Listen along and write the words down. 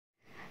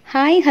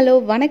Hi, hello,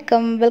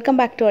 vanakkam. Welcome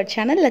back to our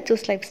channel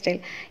Lachus Lifestyle.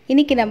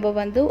 இன்னைக்கு நம்ம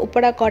வந்து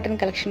Uppada cotton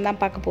collection தான்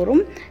பார்க்க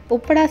போறோம்.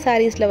 Uppada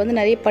sareesல வந்து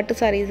நிறைய பட்டு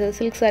sarees,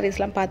 silk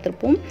sareesலாம்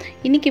பார்த்திருப்போம்.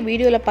 இன்னைக்கு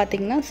வீடியோல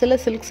பாத்தீங்கன்னா சில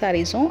silk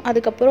sareesம்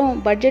அதுக்கு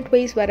அப்புறம் budget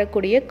wise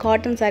வரக்கூடிய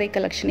cotton saree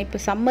collection.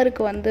 இப்போ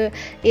சம்மருக்கு வந்து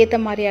ஏத்த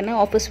மாதிரியான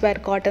office wear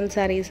cotton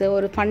sarees,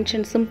 ஒரு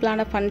function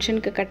சிம்பிளான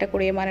ஃபங்க்ஷனுக்கு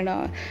கட்டக்கூடிய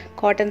மாதிரியான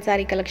cotton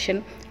saree collection,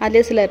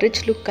 அதுல சில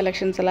rich look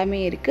collections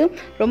எல்லாமே இருக்கு.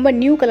 ரொம்ப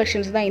நியூ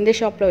collections தான் இந்த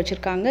ஷாப்ல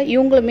வச்சிருக்காங்க.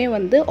 இவங்களுமே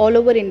வந்து all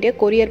over India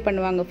courier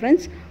பண்ணுவாங்க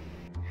फ्रेंड्स.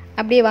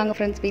 அப்படியே வாங்க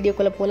फ्रेंड्स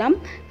வீடியோக்குள்ள போலாம்.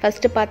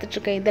 ஃபர்ஸ்ட் பார்த்துட்டு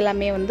இருக்க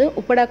இதெல்லாம் வந்து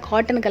Uppda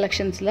காட்டன்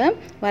கலெக்ஷன்ஸ்ல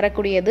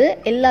வரக்கூடியது.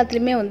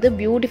 எல்லாத்துலயுமே வந்து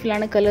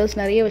பியூட்டிஃபுல்லான கலர்ஸ்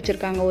நிறைய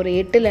வச்சிருக்காங்க. ஒரு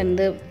 8 ல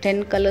இருந்து 10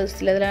 கலர்ஸ்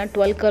இல்ல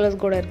 12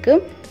 கலர்ஸ் கூட இருக்கு.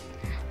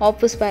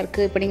 ஆபீஸ்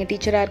வேர்க்கு இப்போ நீங்க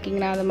டீச்சரா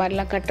இருக்கீங்கனா அந்த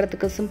மாதிரிலாம்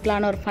கட்டறதுக்கு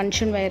சிம்பிளான ஒரு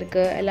ஃபங்க்ஷன்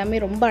வேர்க்கு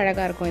எல்லாமே ரொம்ப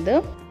அழகா இருக்கும் இது.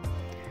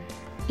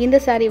 இந்த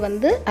saree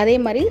வந்து அதே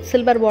மாதிரி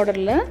சில்வர்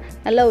borderல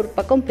நல்ல ஒரு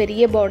பக்கம்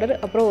பெரிய border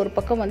அப்புறம் ஒரு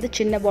பக்கம் வந்து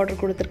சின்ன border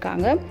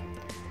கொடுத்திருக்காங்க.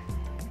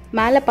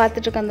 மேலே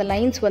பார்த்துட்டு இருக்க அந்த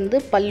லைன்ஸ் வந்து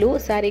பல்லு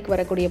சாரிக்கு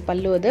வரக்கூடிய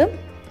பல்லு அது.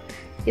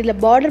 இதுல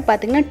border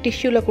பாத்தீங்கன்னா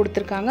டிஷ்யூல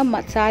கொடுத்திருக்காங்க.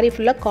 saree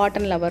ஃபுல்லா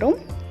காட்டன்ல வரும்.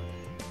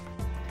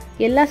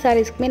 எல்லா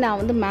sareesக்குமே நான்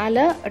வந்து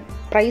மேலே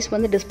price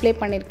வந்து டிஸ்ப்ளே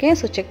பண்ணிருக்கேன்.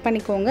 சோ செக்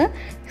பண்ணிக்கோங்க.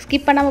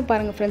 ஸ்கிப் பண்ணாம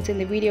பாருங்க फ्रेंड्स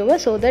இந்த வீடியோவை.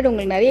 so that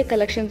உங்களுக்கு நிறைய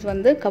கலெக்ஷன்ஸ்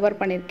வந்து கவர்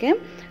பண்ணிருக்கேன்.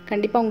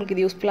 கண்டிப்பா உங்களுக்கு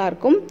இது யூஸ்ஃபுல்லா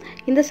இருக்கும்.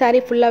 இந்த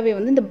saree ஃபுல்லாவே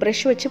வந்து இந்த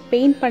brush வச்சு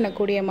பெயிண்ட்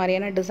பண்ணக்கூடிய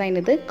மாதிரியான டிசைன்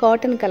இது.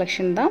 காட்டன்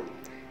கலெக்ஷன் தான்.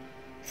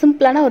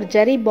 சிம்பிளான ஒரு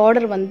ஜரி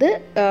border வந்து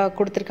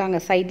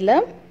கொடுத்திருக்காங்க சைடுல.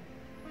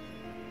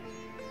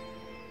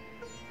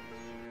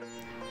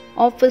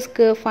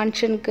 ஆஃபீஸ்க்கு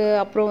ஃபங்க்ஷனுக்கு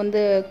அப்புறம்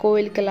வந்து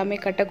கோவிலுக்கு எல்லாமே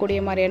கட்டக்கூடிய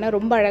மாதிரியான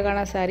ரொம்ப அழகான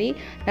saree.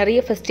 நிறைய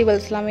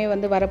ஃபெஸ்டிவல்ஸ்லாமே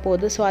வந்து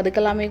வரப்போகுது. ஸோ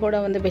அதுக்கெல்லாமே கூட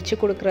வந்து வச்சு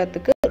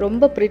கொடுக்கறதுக்கு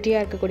ரொம்ப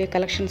ப்ரிட்டியாக இருக்கக்கூடிய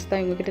கலெக்ஷன்ஸ்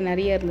தான் இவங்ககிட்ட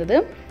நிறைய இருந்தது.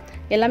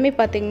 எல்லாமே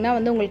பார்த்தீங்கன்னா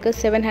வந்து உங்களுக்கு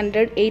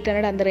 700,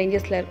 800 அந்த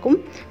ரேஞ்சஸில் இருக்கும்.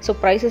 ஸோ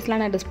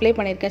ப்ரைஸஸ்லாம் நான் டிஸ்ப்ளே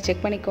பண்ணியிருக்கேன்,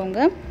 செக்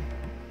பண்ணிக்கோங்க.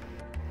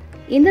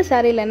 இந்த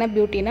சாரியில் என்ன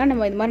பியூட்டினா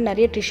நம்ம இது மாதிரி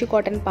நிறைய டிஷ்யூ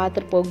காட்டன்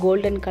பார்த்துருப்போம்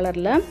கோல்டன்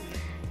கலரில்.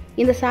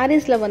 இந்த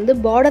sareesல வந்து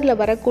borderல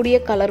வரக்கூடிய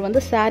கலர்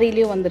வந்து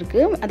சாரிலயும்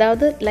வந்திருக்கு.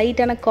 அதாவது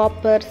லைட்டான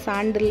காப்பர்,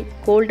 சாண்டில்,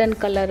 கோல்டன்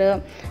கலர்,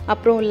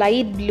 அப்புறம்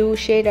லைட் ப்ளூ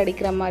ஷேட்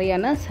அடிக்கிற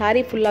மாதிரியான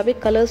saree ஃபுல்லாவே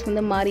கலர்ஸ்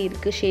வந்து மாறி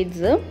இருக்கு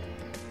ஷேட்ஸ்.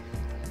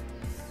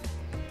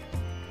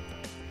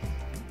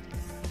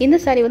 இந்த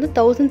saree வந்து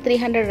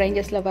 1300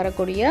 ரேஞ்சஸ்ல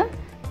வரக்கூடிய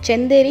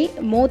Chanderi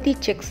மோத்தி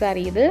செக்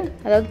saree இது.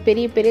 அதாவது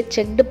பெரிய பெரிய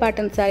செக்டு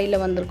பேட்டர்ன்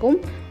சாரியில வந்திருக்கும்.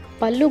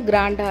 பல்லு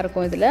கிராண்டா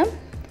இருக்கும் இதுல.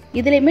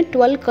 இதுலயுமே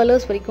 12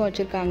 கலர்ஸ் வரைக்கும்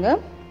வச்சிருக்காங்க.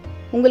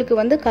 உங்களுக்கு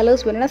வந்து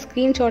கலர்ஸ் வேணும்னா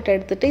ஸ்கிரீன்ஷாட்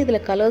எடுத்துட்டு இதுல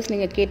கலர்ஸ்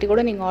நீங்க கேட்டு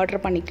கூட நீங்க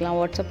ஆர்டர் பண்ணிக்கலாம்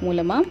வாட்ஸ்அப்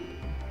மூலமா.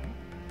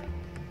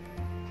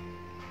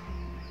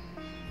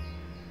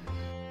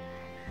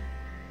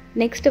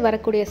 நெக்ஸ்ட்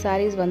வரக்கூடிய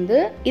sarees வந்து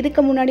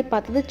இதுக்கு முன்னாடி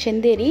பார்த்தது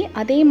Chanderi,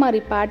 அதே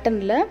மாதிரி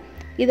பேட்டர்ன்ல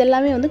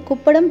இதெல்லாம் வந்து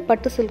Kuppadam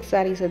பட்டு silk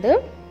sarees இது.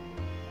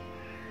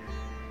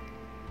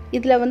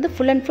 இதுல வந்து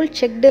full and full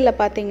checked-ல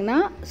பாத்தீங்கன்னா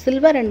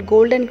silver and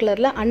golden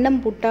கலர்ல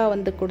அன்னம் புட்டா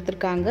வந்து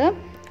கொடுத்திருக்காங்க.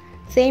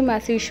 சேம்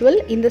as usual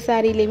இந்த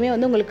சாரிலயுமே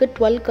வந்து உங்களுக்கு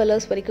 12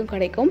 கலர்ஸ் வரைக்கும்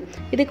கிடைக்கும்.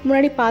 இதுக்கு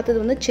முன்னாடி பார்த்தது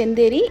வந்து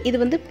Chanderi, இது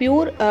வந்து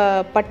பியூர்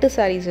பட்டு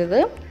sarees இது.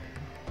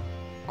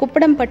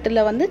 குப்படம்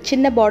பட்டுல வந்து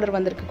சின்ன border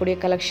வந்திருக்க கூடிய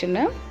கலெக்ஷன்.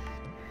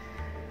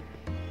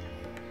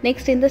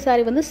 நெக்ஸ்ட் இந்த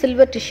saree வந்து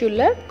சில்வர்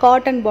டிஷ்யூல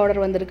காட்டன் border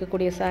வந்திருக்க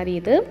கூடிய saree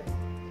இது.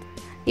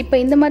 இப்போ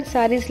இந்த மாதிரி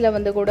sareesல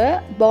வந்து கூட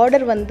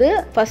border வந்து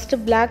ஃபர்ஸ்ட்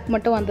black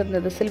மட்டும்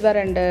வந்திருந்தது, silver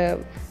and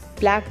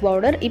black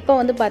border. இப்போ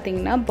வந்து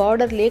பாத்தீங்கன்னா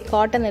borderலயே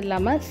காட்டன்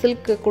இல்லாம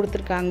silk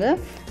கொடுத்திருக்காங்க.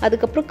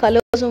 அதுக்கு அப்புறம்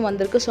கலர்ஸும்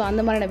வந்திருக்கு. சோ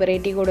அந்த மாதிரியான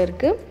வெரைட்டி கூட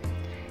இருக்கு.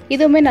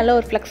 இதுவுமே நல்ல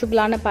ஒரு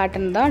ஃப்ளெக்சிபிளான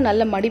பேட்டர்ன் தான்.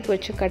 நல்ல மடிப்பு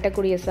வச்சு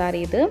கட்டக்கூடிய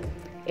saree இது.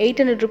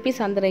 800 rupees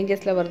அந்த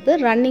ரேஞ்சஸ்ல வருது.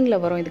 ரன்னிங்ல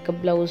வரும் இதுக்கு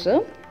ப்ளவுஸ்.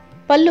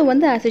 பல்லு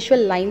வந்து as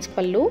usual lines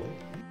பல்லு.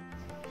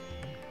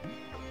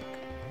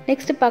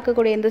 நெக்ஸ்ட்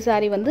பார்க்கக்கூடிய இந்த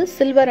saree வந்து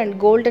silver and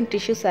golden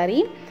tissue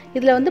saree.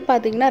 இதுல வந்து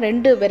பாத்தீங்கன்னா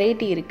ரெண்டு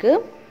வெரைட்டி இருக்கு.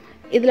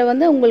 இதுல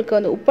வந்து உங்களுக்கு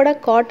வந்து Uppda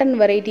காட்டன்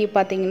வெரைட்டி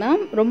பாத்தீங்கன்னா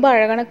ரொம்ப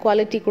அழகான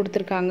குவாலிட்டி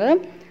கொடுத்திருக்காங்க.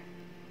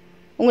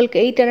 உங்களுக்கு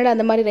 800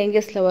 அந்த மாதிரி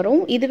ரேஞ்சஸ்ல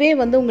வரும். இதுவே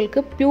வந்து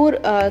உங்களுக்கு பியூர்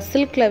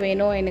சில்க்ல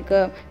வேணும், எனக்கு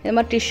இந்த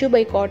மாதிரி டிஷ்யூ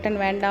பை காட்டன்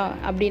வேண்டாம்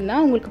அப்படின்னா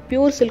உங்களுக்கு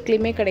பியூர்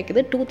சில்க்லயுமே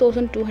கிடைக்குது.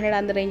 2200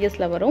 அந்த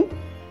ரேஞ்சஸ்ல வரும்.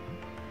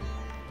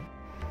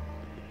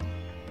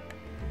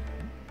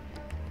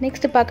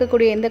 நெக்ஸ்ட்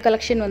பார்க்கக்கூடிய இந்த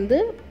கலெக்ஷன் வந்து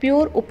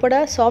pure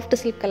Uppda soft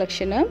silk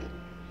collection.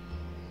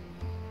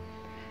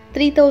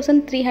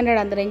 3300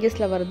 அந்த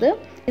ரேஞ்சஸ்ல வருது.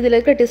 இதுல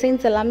இருக்க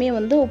டிசைன்ஸ் எல்லாமே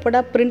வந்து Uppda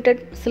printed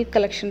silk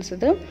collections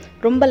இது.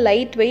 ரொம்ப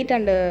லைட் வெயிட்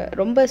அண்ட்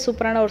ரொம்ப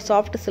சூப்பரான ஒரு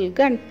சாஃப்ட் silk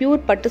அண்ட்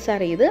பியூர் பட்டு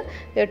saree இது.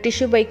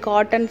 டிஷ்யூ பை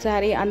காட்டன்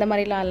saree அந்த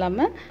மாதிரிலாம்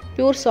இல்லாம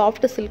பியூர்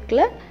சாஃப்ட்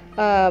silkல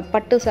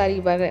பட்டு saree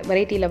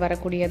வெரைட்டில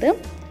வரக்கூடியது.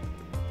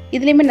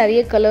 இதுலயுமே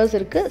நிறைய கலர்ஸ்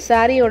இருக்கு.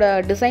 சாரியோட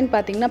டிசைன்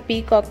பாத்தீங்கன்னா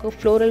பீகாக்,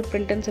 ஃப்ளோரல்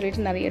பிரிண்ட்னு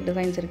சொல்லிட்டு நிறைய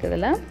டிசைன்ஸ் இருக்கு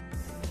இதுல.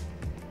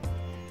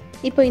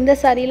 இப்போ இந்த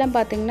சாரீலாம்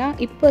பாத்தீங்கன்னா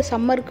இப்போ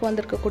சம்மருக்கு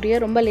வந்திருக்கக்கூடிய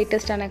ரொம்ப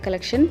லேட்டஸ்டான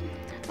கலெக்ஷன்.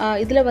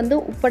 இதுல வந்து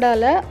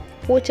Uppadaல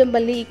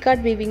போச்சம்பள்ளி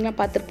இக்காட் வீவிங்லாம்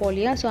பார்த்திருப்போம்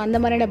இல்லையா. ஸோ அந்த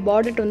மாதிரியான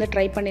பார்டர் வந்து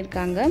ட்ரை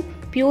பண்ணியிருக்காங்க.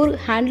 பியூர்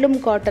ஹேண்ட்லூம்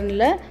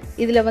காட்டன்ல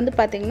இதுல வந்து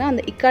பாத்தீங்கன்னா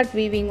அந்த இக்காட்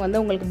வீவிங்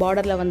வந்து உங்களுக்கு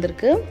பார்டர்ல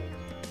வந்திருக்கு.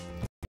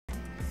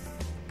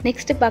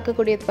 நெக்ஸ்ட்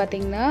பார்க்கக்கூடியது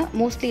பார்த்தீங்கன்னா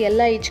மோஸ்ட்லி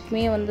எல்லா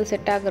ஏஜ்க்குமே வந்து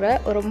செட் ஆகிற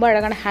ரொம்ப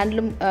அழகான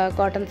ஹேண்ட்லூம்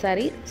காட்டன்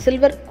saree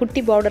சில்வர்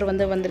குட்டி பார்டர்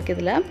வந்து வந்திருக்கு.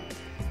 இதில்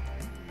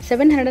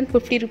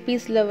 750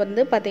 rupeesல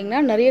வந்து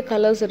பார்த்தீங்கன்னா நிறைய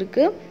கலர்ஸ்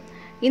இருக்குது.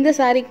 இந்த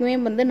சாரீக்குமே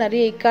வந்து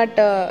நிறைய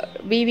இக்காட்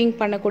வீவிங்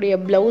பண்ணக்கூடிய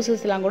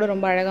ப்ளவுசஸ்லாம் கூட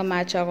ரொம்ப அழகாக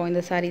மேட்ச் ஆகும்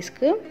இந்த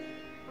சாரீஸ்க்கு.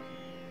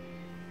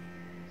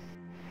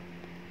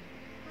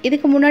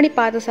 இதுக்கு முன்னாடி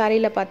பார்த்த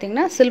சாரியில்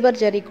பார்த்தீங்கன்னா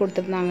சில்வர் ஜரி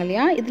கொடுத்துருந்தாங்க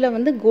இல்லையா, இதில்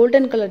வந்து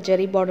கோல்டன் கலர்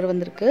ஜரி பார்டர்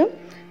வந்திருக்கு.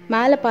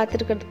 மேலே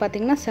பார்த்துருக்கிறது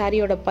பார்த்தீங்கன்னா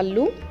சாரியோட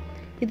பல்லு.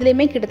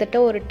 இதுலேயுமே கிட்டத்தட்ட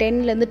ஒரு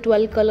 10லேருந்து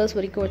 12 கலர்ஸ்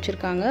வரைக்கும்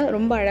வச்சுருக்காங்க.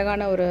 ரொம்ப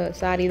அழகான ஒரு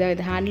சாரீ தான்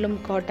இது, ஹேண்ட்லூம்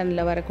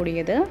காட்டனில்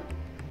வரக்கூடியது.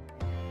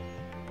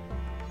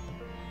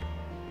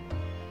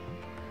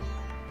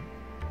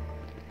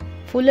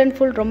 ஃபுல் அண்ட்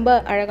ஃபுல் ரொம்ப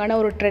அழகான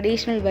ஒரு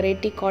traditional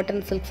variety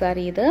cotton silk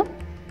sari இது.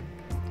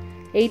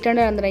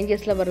 800 அந்த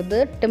ரேஞ்சஸில் வருது.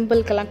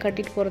 டெம்பிள்க்கெல்லாம்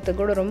கட்டிட்டு போகிறதுக்கு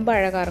கூட ரொம்ப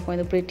அழகாக இருக்கும்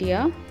இது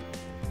ப்ரிட்டியாக.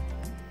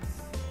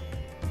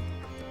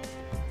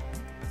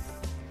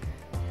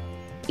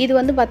 இது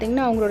வந்து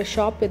பார்த்திங்கன்னா அவங்களோட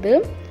ஷாப் இது.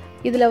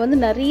 இதில் வந்து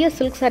நிறைய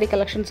சில்க் சாரீ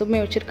கலெக்ஷன்ஸுமே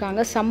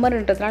வச்சுருக்காங்க.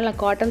 சம்மர்ன்றதுனால நான்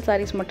காட்டன்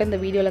சாரீஸ் மட்டும் இந்த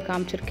வீடியோவில்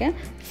காமிச்சிருக்கேன்.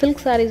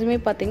 சில்க் சாரீஸுமே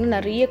பார்த்திங்கன்னா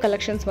நிறைய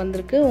கலெக்ஷன்ஸ்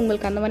வந்திருக்கு.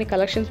 உங்களுக்கு அந்த மாதிரி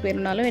கலெக்ஷன்ஸ்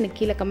வேணும்னாலும் எனக்கு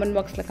கீழே கமெண்ட்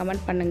பாக்ஸில்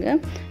கமெண்ட் பண்ணுங்கள்.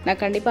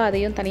 நான் கண்டிப்பாக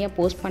அதையும் தனியாக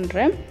போஸ்ட்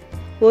பண்ணுறேன்.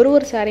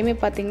 ஒரு சாரியுமே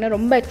பார்த்திங்கன்னா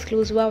ரொம்ப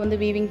எக்ஸ்க்ளூசிவாக வந்து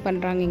வீவிங்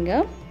பண்ணுறாங்க இங்கே.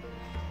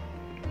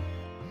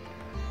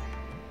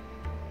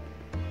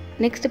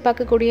 நெக்ஸ்ட்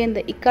பார்க்கக்கூடிய இந்த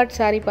இக்காட்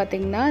சாரீ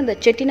பார்த்திங்கன்னா இந்த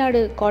செட்டிநாடு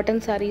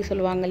காட்டன் சாரீ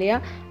சொல்லுவாங்க இல்லையா,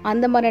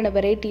 அந்த மாதிரியான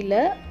வெரைட்டியில்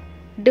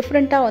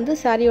டிஃப்ரெண்ட்டாக வந்து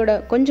சாரியோட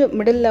கொஞ்சம்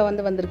மிடில்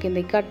வந்து வந்திருக்கு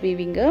இந்த இக்காட்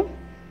வீவிங்கு.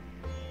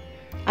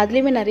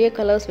 அதுலேயுமே நிறைய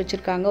கலர்ஸ்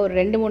வச்சுருக்காங்க, ஒரு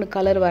 2-3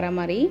 கலர் வர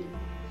மாதிரி.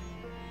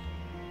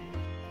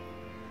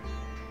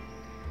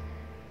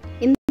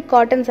 இந்த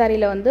காட்டன்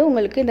சாரியில் வந்து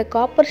உங்களுக்கு இந்த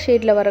காப்பர்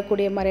ஷேடில்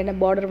வரக்கூடிய மாதிரியான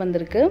பார்டர்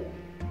வந்திருக்கு.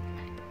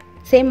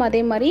 சேம் அதே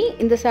மாதிரி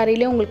இந்த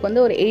சாரிலேயே உங்களுக்கு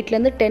வந்து ஒரு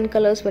 8லேருந்து 10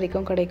 கலர்ஸ்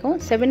வரைக்கும் கிடைக்கும்.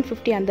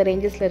 750 அந்த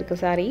ரேஞ்சஸில்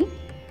இருக்குது சாரீ.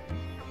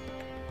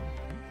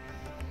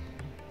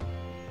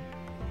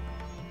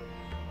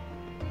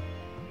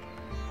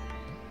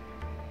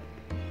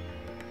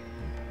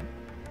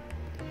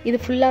 இது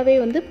ஃபுல்லாகவே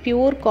வந்து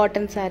பியூர்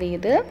காட்டன் சாரீ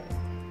இது.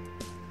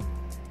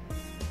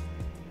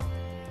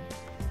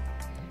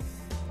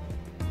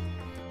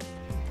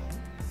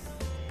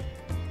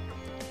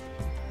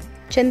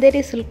 சந்தேரி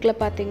சில்கில்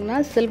பார்த்தீங்கன்னா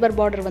சில்வர்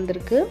பார்டர்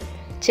வந்திருக்கு.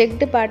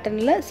 செக்டு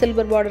பேட்டர்னில்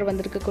சில்வர் பார்டர்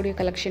வந்திருக்கக்கூடிய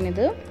கலெக்ஷன்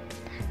இது.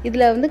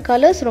 இதில் வந்து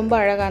கலர்ஸ் ரொம்ப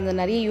அழகாக இருந்தது,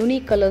 நிறைய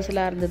யூனிக்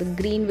கலர்ஸ்லாம் இருந்தது.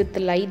 க்ரீன் வித்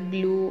லைட்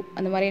ப்ளூ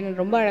அந்த மாதிரி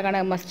ரொம்ப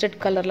அழகான மஸ்டர்ட்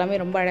கலர்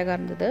எல்லாமே ரொம்ப அழகாக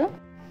இருந்தது.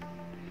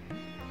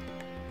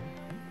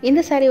 இந்த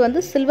சாரீ வந்து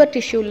சில்வர்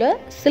டிஷ்யூவில்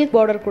சில்க்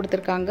பார்டர்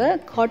கொடுத்துருக்காங்க.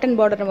 காட்டன்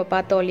பார்டர் நம்ம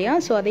பார்த்தோம் இல்லையா,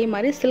 ஸோ அதே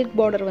மாதிரி சில்க்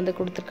பார்டர் வந்து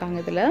கொடுத்துருக்காங்க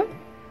இதில்.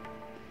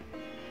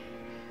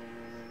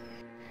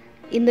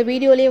 இந்த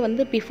வீடியோலேயே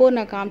வந்து பிஃபோர்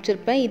நான்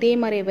காமிச்சிருப்பேன் இதே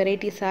மாதிரி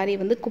வெரைட்டி சாரீ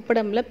வந்து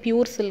குப்படமில்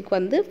பியூர் சில்க்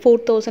வந்து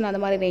 4000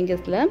 அந்த மாதிரி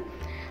ரேஞ்சஸில்.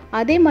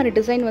 அதே மாதிரி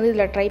டிசைன் வந்து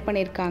இதில் ட்ரை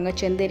பண்ணியிருக்காங்க.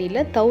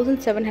 செந்தேரியில்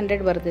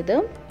 1700 வருது இது.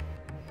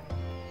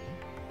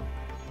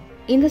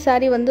 இந்த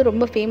சாரீ வந்து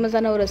ரொம்ப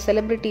ஃபேமஸான ஒரு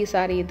செலிப்ரிட்டி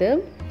சாரீ இது.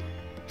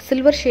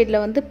 சில்வர்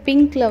ஷேடில் வந்து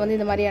பிங்க்கில் வந்து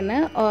இந்த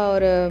மாதிரியான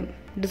ஒரு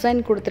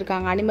டிசைன்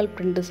கொடுத்துருக்காங்க, அனிமல்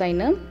பிரிண்ட்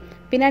டிசைனு.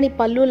 பின்னாடி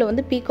பல்லுவில்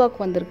வந்து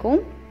பீகாக்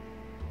வந்திருக்கும்.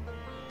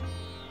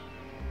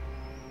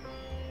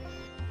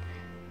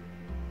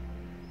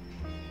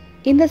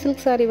 இந்த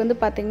சில்க் சாரீ வந்து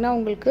பார்த்திங்கன்னா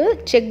உங்களுக்கு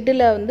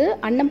செக்டில் வந்து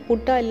அன்னம்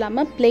புட்டா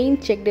இல்லாமல் பிளெயின்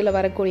செக்டில்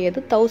வரக்கூடியது.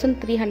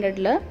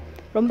 1300ல்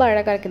ரொம்ப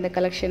அழகாக இருக்குது இந்த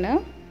கலெக்ஷனு.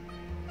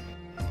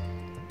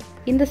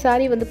 இந்த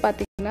சாரீ வந்து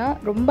பார்த்திங்கன்னா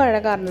ரொம்ப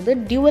அழகாக இருந்தது.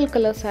 டியூவல்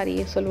கலர் சாரீ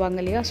சொல்லுவாங்க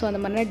இல்லையா, ஸோ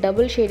அந்த மாதிரி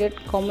டபுள் ஷேடட்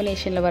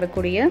காம்பினேஷனில்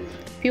வரக்கூடிய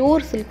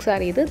பியூர் சில்க்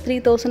சாரீ இது.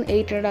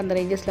 3800 அந்த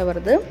ரேஞ்சஸில்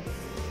வருது.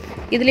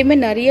 இதுலேயுமே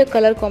நிறைய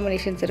கலர்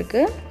காம்பினேஷன்ஸ்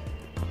இருக்குது.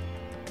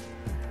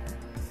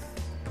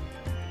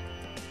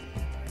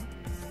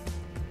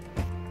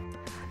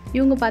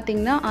 இவங்க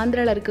பார்த்திங்கன்னா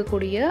ஆந்திராவில்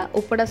இருக்கக்கூடிய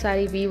உப்படா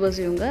சாரீ வீவர்ஸ்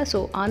இவங்க. ஸோ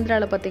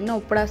ஆந்திராவில் பார்த்திங்கன்னா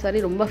உப்படா சாரீ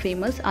ரொம்ப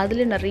ஃபேமஸ்.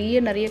 அதில்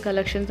நிறைய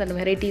கலெக்ஷன்ஸ் அண்ட்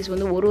வெரைட்டிஸ்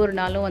வந்து ஒரு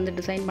நாளும் வந்து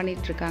டிசைன்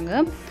பண்ணிகிட்ருக்காங்க.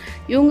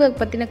 இவங்க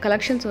பற்றின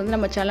கலெக்ஷன்ஸ் வந்து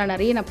நம்ம சேனலில்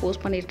நிறைய நான்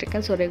போஸ்ட்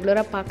பண்ணிகிட்ருக்கேன். ஸோ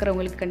ரெகுலராக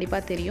பார்க்குறவங்களுக்கு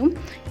கண்டிப்பாக தெரியும்.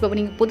 இப்போ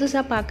நீங்கள்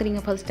புதுசாக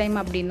பார்க்குறீங்க ஃபஸ்ட் டைம்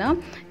அப்படின்னா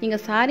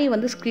நீங்கள் சாரீ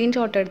வந்து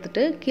ஸ்க்ரீன்ஷாட்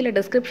எடுத்துகிட்டு கீழே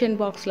டிஸ்கிரிப்ஷன்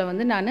பாக்ஸில்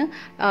வந்து நான்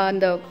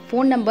அந்த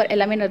ஃபோன் நம்பர்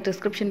எல்லாமே நான்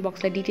டிஸ்கிரிப்ஷன்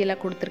பாக்ஸில் டீட்டெயிலாக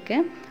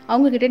கொடுத்துருக்கேன்.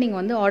 அவங்கக்கிட்ட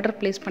நீங்கள் வந்து ஆர்டர்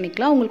ப்ளேஸ்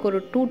பண்ணிக்கலாம். உங்களுக்கு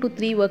ஒரு 2 to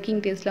 3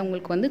 ஒர்க்கிங் டேஸில்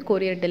உங்களுக்கு வந்து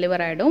கொரியர்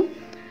டெலிவர் ஆகிடும்.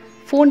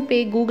 ஃபோன்பே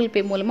கூகுள்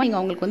பே மூலமாக நீங்கள்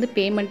அவங்களுக்கு வந்து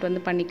பேமெண்ட்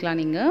வந்து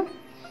பண்ணிக்கலாம். நீங்கள்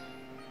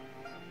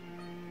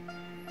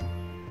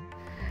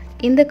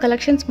இந்த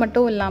கலெக்ஷன்ஸ்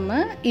மட்டும்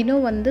இல்லாமல்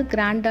இன்னும் வந்து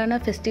கிராண்டான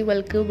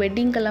ஃபெஸ்டிவலுக்கு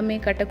வெட்டிங் எல்லாமே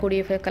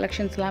கட்டக்கூடிய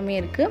கலெக்ஷன்ஸ் எல்லாமே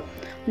இருக்குது.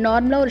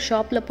 நார்மலாக ஒரு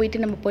ஷாப்பில்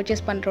போயிட்டு நம்ம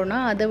பர்ச்சேஸ் பண்ணுறோன்னா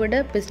அதை விட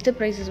பெஸ்ட்டு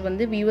ப்ரைஸஸ்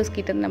வந்து வியூவர்ஸ்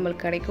கிட்ட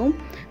நம்மளுக்கு கிடைக்கும்.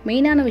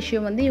 மெயினான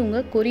விஷயம் வந்து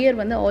இவங்க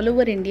கொரியர் வந்து ஆல்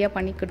ஓவர் இந்தியா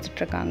பண்ணி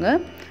கொடுத்துட்ருக்காங்க.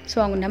 ஸோ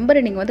அவங்க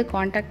நம்பரை நீங்கள் வந்து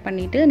காண்டாக்ட்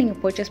பண்ணிவிட்டு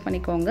நீங்கள் பர்ச்சேஸ்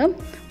பண்ணிக்கோங்க.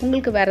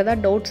 உங்களுக்கு வேறு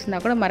ஏதாவது டவுட்ஸ்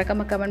இருந்தால் கூட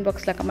மறக்காமல் கமெண்ட்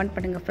பாக்ஸில் கமெண்ட்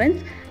பண்ணுங்கள்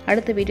ஃப்ரெண்ட்ஸ்.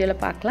 அடுத்த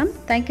வீடியோவில் பார்க்கலாம்.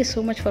 தேங்க்யூ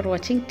ஸோ மச் ஃபார்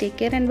வாட்சிங். Take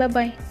care and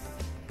by.